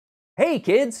Hey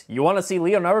kids, you want to see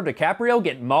Leonardo DiCaprio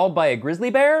get mauled by a grizzly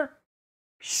bear?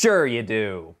 Sure you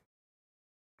do.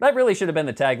 That really should have been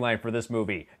the tagline for this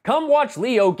movie. Come watch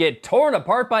Leo get torn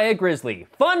apart by a grizzly.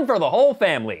 Fun for the whole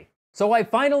family. So I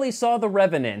finally saw The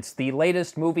Revenant, the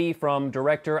latest movie from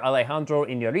director Alejandro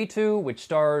Iñárritu, which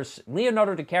stars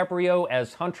Leonardo DiCaprio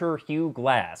as hunter Hugh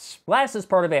Glass. Glass is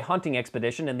part of a hunting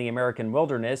expedition in the American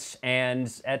wilderness,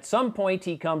 and at some point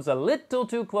he comes a little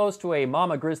too close to a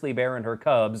mama grizzly bear and her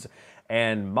cubs,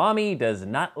 and mommy does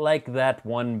not like that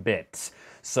one bit.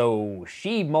 So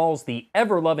she mauls the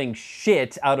ever-loving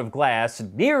shit out of Glass,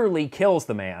 nearly kills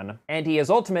the man, and he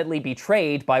is ultimately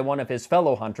betrayed by one of his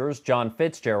fellow hunters, John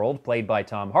Fitzgerald, played by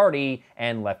Tom Hardy,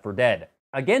 and left for dead.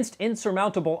 Against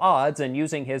insurmountable odds and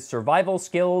using his survival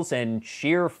skills and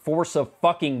sheer force of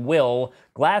fucking will,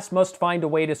 Glass must find a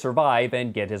way to survive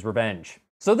and get his revenge.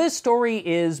 So this story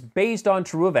is based on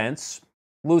true events,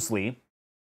 loosely.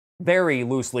 Very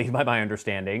loosely, by my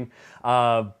understanding.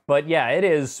 But yeah, it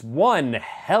is one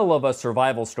hell of a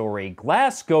survival story.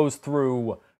 Glass goes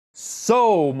through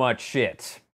so much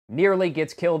shit. Nearly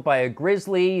gets killed by a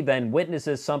grizzly, then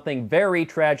witnesses something very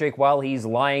tragic while he's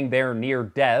lying there near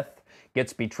death.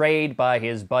 Gets betrayed by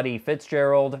his buddy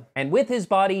Fitzgerald, and with his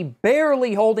body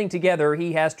barely holding together,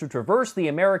 he has to traverse the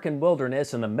American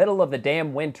wilderness in the middle of the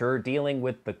damn winter, dealing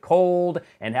with the cold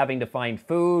and having to find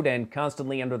food and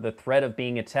constantly under the threat of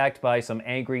being attacked by some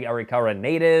angry Arikara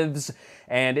natives,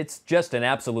 and it's just an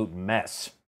absolute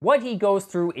mess. What he goes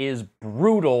through is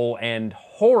brutal and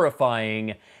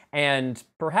horrifying, and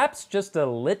perhaps just a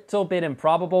little bit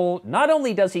improbable. Not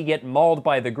only does he get mauled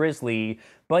by the grizzly,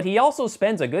 but he also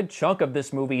spends a good chunk of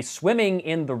this movie swimming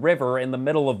in the river in the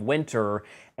middle of winter,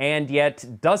 and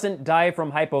yet doesn't die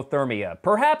from hypothermia.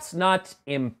 Perhaps not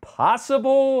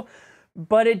impossible,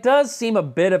 but it does seem a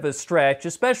bit of a stretch,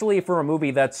 especially for a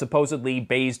movie that's supposedly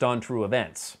based on true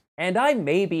events. And I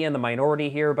may be in the minority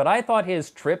here, but I thought his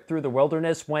trip through the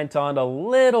wilderness went on a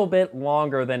little bit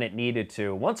longer than it needed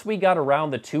to. Once we got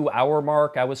around the 2-hour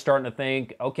mark, I was starting to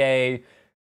think, okay,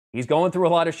 he's going through a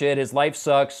lot of shit, his life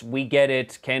sucks, we get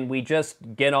it, can we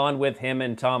just get on with him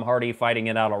and Tom Hardy fighting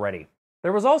it out already?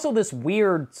 There was also this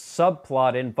weird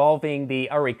subplot involving the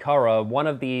Arikara. One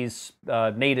of these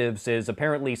natives is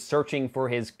apparently searching for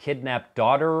his kidnapped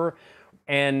daughter,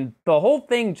 and the whole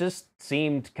thing just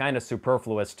seemed kind of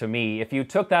superfluous to me. If you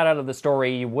took that out of the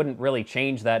story, you wouldn't really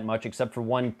change that much except for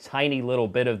one tiny little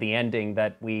bit of the ending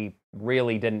that we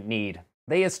really didn't need.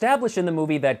 They establish in the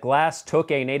movie that Glass took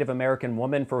a Native American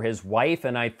woman for his wife,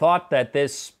 and I thought that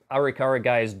this Arikara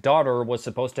guy's daughter was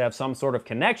supposed to have some sort of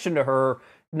connection to her.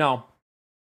 No.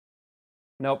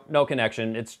 Nope, no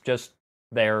connection. It's just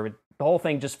there. The whole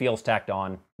thing just feels tacked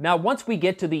on. Now, once we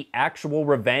get to the actual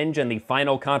revenge and the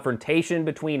final confrontation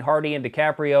between Hardy and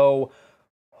DiCaprio,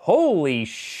 holy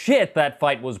shit, that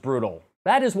fight was brutal.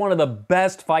 That is one of the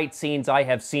best fight scenes I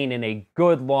have seen in a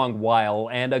good long while,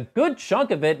 and a good chunk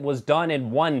of it was done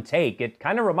in one take. It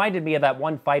kind of reminded me of that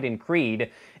one fight in Creed,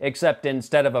 except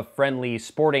instead of a friendly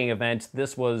sporting event,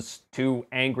 this was two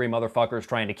angry motherfuckers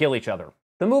trying to kill each other.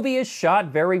 The movie is shot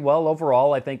very well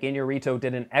overall. I think Iñárritu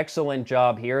did an excellent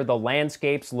job here. The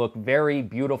landscapes look very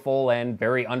beautiful and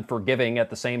very unforgiving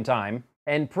at the same time.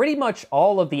 And pretty much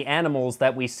all of the animals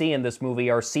that we see in this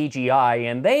movie are CGI,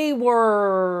 and they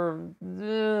were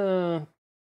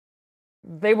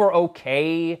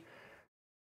okay.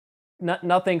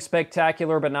 Nothing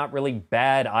spectacular, but not really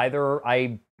bad either.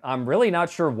 I'm really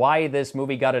not sure why this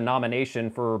movie got a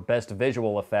nomination for Best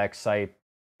Visual Effects. I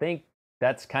think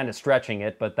that's kind of stretching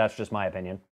it, but that's just my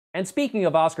opinion. And speaking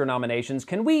of Oscar nominations,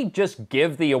 can we just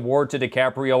give the award to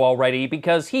DiCaprio already?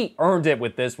 Because he earned it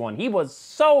with this one. He was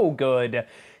so good.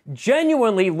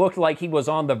 Genuinely looked like he was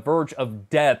on the verge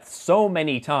of death so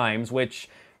many times, which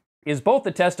is both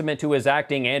a testament to his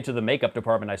acting and to the makeup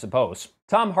department, I suppose.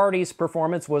 Tom Hardy's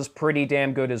performance was pretty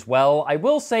damn good as well. I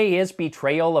will say his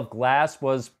betrayal of Glass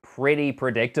was pretty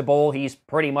predictable. He's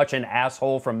pretty much an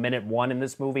asshole from minute one in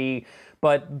this movie,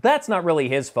 but that's not really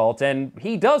his fault, and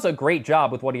he does a great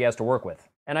job with what he has to work with.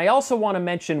 And I also want to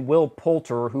mention Will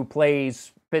Poulter, who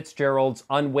plays Fitzgerald's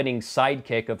unwitting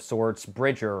sidekick of sorts,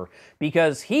 Bridger,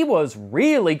 because he was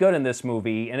really good in this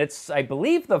movie, and it's, I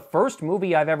believe, the first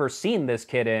movie I've ever seen this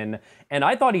kid in, and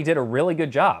I thought he did a really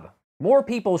good job. More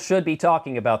people should be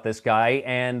talking about this guy,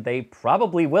 and they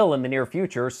probably will in the near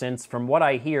future, since from what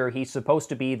I hear, he's supposed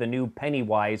to be the new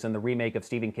Pennywise in the remake of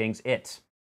Stephen King's It.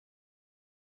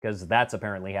 Because that's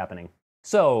apparently happening.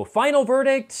 So, final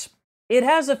verdict. It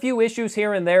has a few issues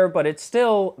here and there, but it's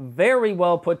still very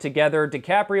well put together.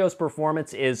 DiCaprio's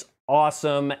performance is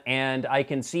awesome, and I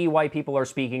can see why people are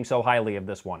speaking so highly of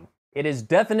this one. It is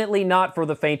definitely not for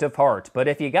the faint of heart, but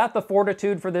if you got the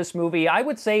fortitude for this movie, I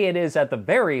would say it is at the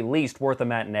very least worth a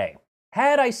matinee.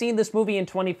 Had I seen this movie in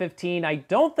 2015, I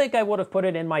don't think I would have put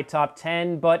it in my top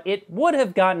 10, but it would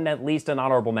have gotten at least an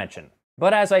honorable mention.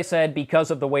 But as I said, because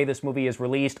of the way this movie is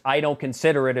released, I don't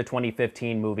consider it a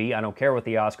 2015 movie. I don't care what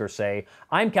the Oscars say.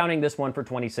 I'm counting this one for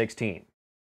 2016.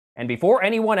 And before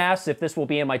anyone asks if this will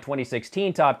be in my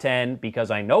 2016 top 10,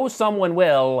 because I know someone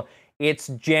will, it's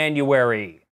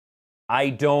January. I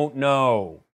don't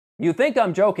know. You think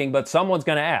I'm joking, but someone's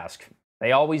gonna ask.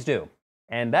 They always do.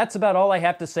 And that's about all I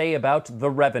have to say about The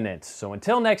Revenant. So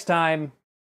until next time,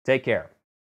 take care.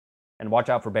 And watch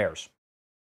out for bears.